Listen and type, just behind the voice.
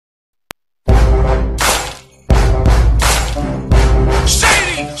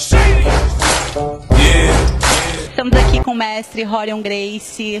Estamos aqui com o mestre Rorion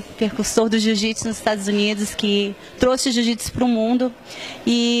Gracie, percussor do Jiu-jitsu nos Estados Unidos, que trouxe o Jiu-jitsu para o mundo.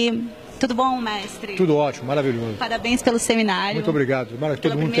 E tudo bom, mestre? Tudo ótimo, maravilhoso. Parabéns pelo seminário. Muito obrigado. Tomara que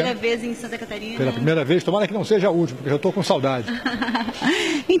Pela todo mundo primeira vez em Santa Catarina. Pela primeira vez, tomara que não seja a última, porque eu estou com saudade.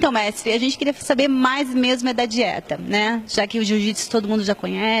 Então, mestre, a gente queria saber mais mesmo da dieta, né? Já que o Jiu-jitsu todo mundo já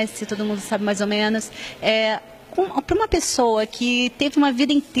conhece, todo mundo sabe mais ou menos. Para uma pessoa que teve uma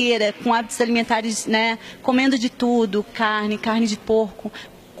vida inteira com hábitos alimentares, né, comendo de tudo, carne de porco,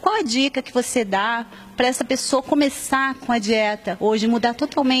 qual a dica que você dá para essa pessoa começar com a dieta hoje, mudar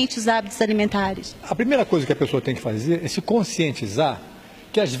totalmente os hábitos alimentares? A primeira coisa que a pessoa tem que fazer é se conscientizar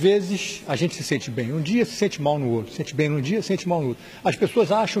que às vezes a gente se sente bem um dia, se sente mal no outro, se sente bem num dia, se sente mal no outro. As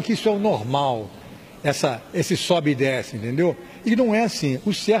pessoas acham que isso é o normal, esse sobe e desce, entendeu? E não é assim.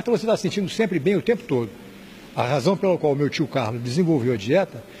 O certo é você estar se sentindo sempre bem o tempo todo. A razão pela qual o meu tio Carlos desenvolveu a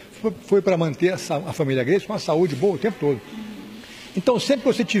dieta foi para manter a família Gracie com a saúde boa o tempo todo. Então, sempre que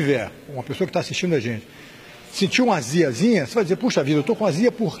você tiver, uma pessoa que está assistindo a gente, sentir uma aziazinha, você vai dizer, puxa vida, eu estou com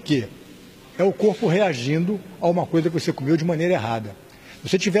azia por quê? É o corpo reagindo a uma coisa que você comeu de maneira errada. Se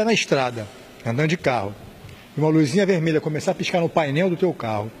você estiver na estrada, andando de carro, e uma luzinha vermelha começar a piscar no painel do teu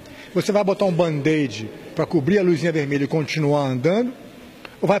carro, você vai botar um band-aid para cobrir a luzinha vermelha e continuar andando,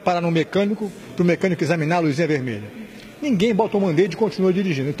 ou vai parar no mecânico, para o mecânico examinar a luzinha vermelha? Ninguém bota um band-aid e continua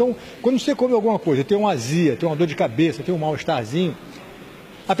dirigindo. Então, quando você come alguma coisa, tem uma azia, tem uma dor de cabeça, tem um mal-estarzinho,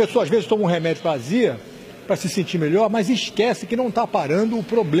 a pessoa às vezes toma um remédio para azia, para se sentir melhor, mas esquece que não está parando o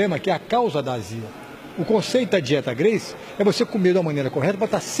problema, que é a causa da azia. O conceito da dieta Gracie é você comer da maneira correta para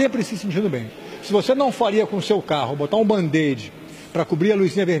estar sempre se sentindo bem. Se você não faria com o seu carro, botar um band-aid para cobrir a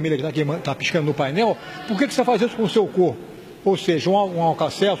luzinha vermelha que está piscando no painel, por que você faz isso com o seu corpo? Ou seja, um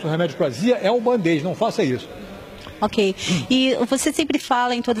alcacelso, um remédio para azia é um band-aid, não faça isso. Ok. E você sempre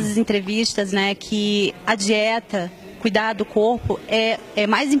fala em todas as entrevistas, né, que a dieta, cuidar do corpo, é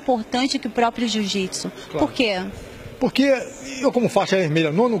mais importante que o próprio jiu-jitsu. Claro. Por quê? Porque eu, como faixa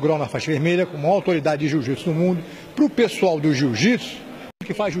vermelha, 9º grau na faixa vermelha, com uma autoridade de jiu-jitsu no mundo, para o pessoal do jiu-jitsu,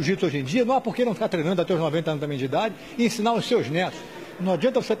 que faz jiu-jitsu hoje em dia, não há por que não ficar treinando até os 90 anos também de idade e ensinar os seus netos. Não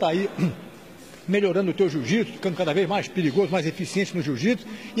adianta você estar aí melhorando o teu jiu-jitsu, ficando cada vez mais perigoso, mais eficiente no jiu-jitsu,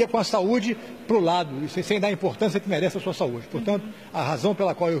 e é com a saúde para o lado, sem dar a importância que merece a sua saúde. Portanto, a razão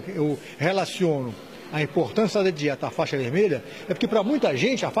pela qual eu relaciono a importância da dieta à faixa vermelha é porque para muita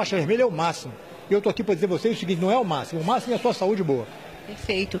gente a faixa vermelha é o máximo. E eu estou aqui para dizer a vocês o seguinte, não é o máximo é a sua saúde boa.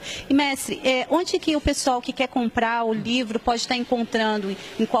 Perfeito. E mestre, onde que o pessoal que quer comprar o livro pode estar encontrando?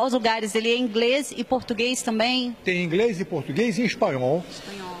 Em quais lugares? Ele é em inglês e português também? Tem inglês e português e espanhol.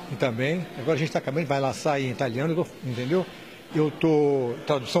 E também. Agora a gente está acabando, vai lançar em italiano, entendeu? Eu estou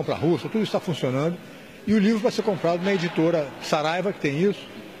tradução para russo, tudo isso está funcionando. E o livro vai ser comprado na editora Saraiva, que tem isso.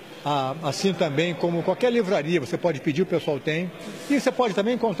 Assim também como qualquer livraria, você pode pedir, o pessoal tem. E você pode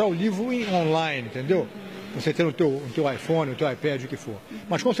também encontrar o livro online, entendeu? Você ter no teu iPhone, no teu iPad, o que for.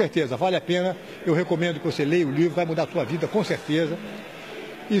 Mas com certeza, vale a pena. Eu recomendo que você leia o livro, vai mudar a sua vida, com certeza.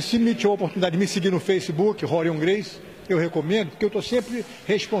 E se me tiver a oportunidade de me seguir no Facebook, Rorion Gracie, eu recomendo, porque eu estou sempre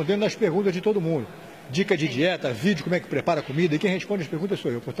respondendo as perguntas de todo mundo. Dica de dieta, vídeo, como é que prepara a comida, e quem responde as perguntas sou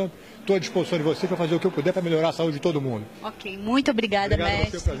eu. Portanto, estou à disposição de você para fazer o que eu puder para melhorar a saúde de todo mundo. Ok, muito obrigada,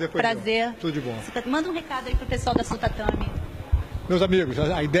 mestre. Prazer. Tudo de bom. Manda um recado aí para o pessoal da Sultatame. Meus amigos,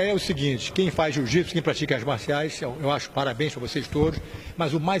 a ideia é o seguinte, quem faz jiu-jitsu, quem pratica artes marciais, eu acho parabéns para vocês todos,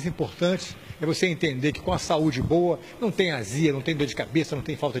 mas o mais importante é você entender que com a saúde boa, não tem azia, não tem dor de cabeça, não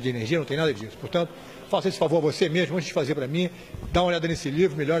tem falta de energia, não tem nada disso. Portanto, faça esse favor a você mesmo, antes de fazer para mim, dá uma olhada nesse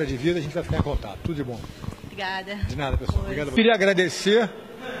livro, Melhora de Vida, a gente vai ficar em contato. Tudo de bom. Obrigada. De nada, pessoal. Obrigado a você. Queria agradecer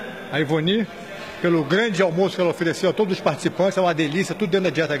a Ivoni pelo grande almoço que ela ofereceu a todos os participantes, é uma delícia, tudo dentro da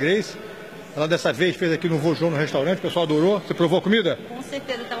Dieta Gracie. Ela dessa vez fez aqui no Vojô, no restaurante, o pessoal adorou. Você provou a comida? Com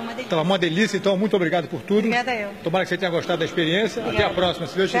certeza, estava uma delícia. Estava uma delícia, então muito obrigado por tudo. Obrigada eu. Tomara que você tenha gostado da experiência. Obrigada. Até a próxima,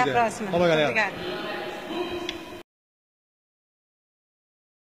 se Deus quiser. Até a próxima. Falou, galera. Obrigada.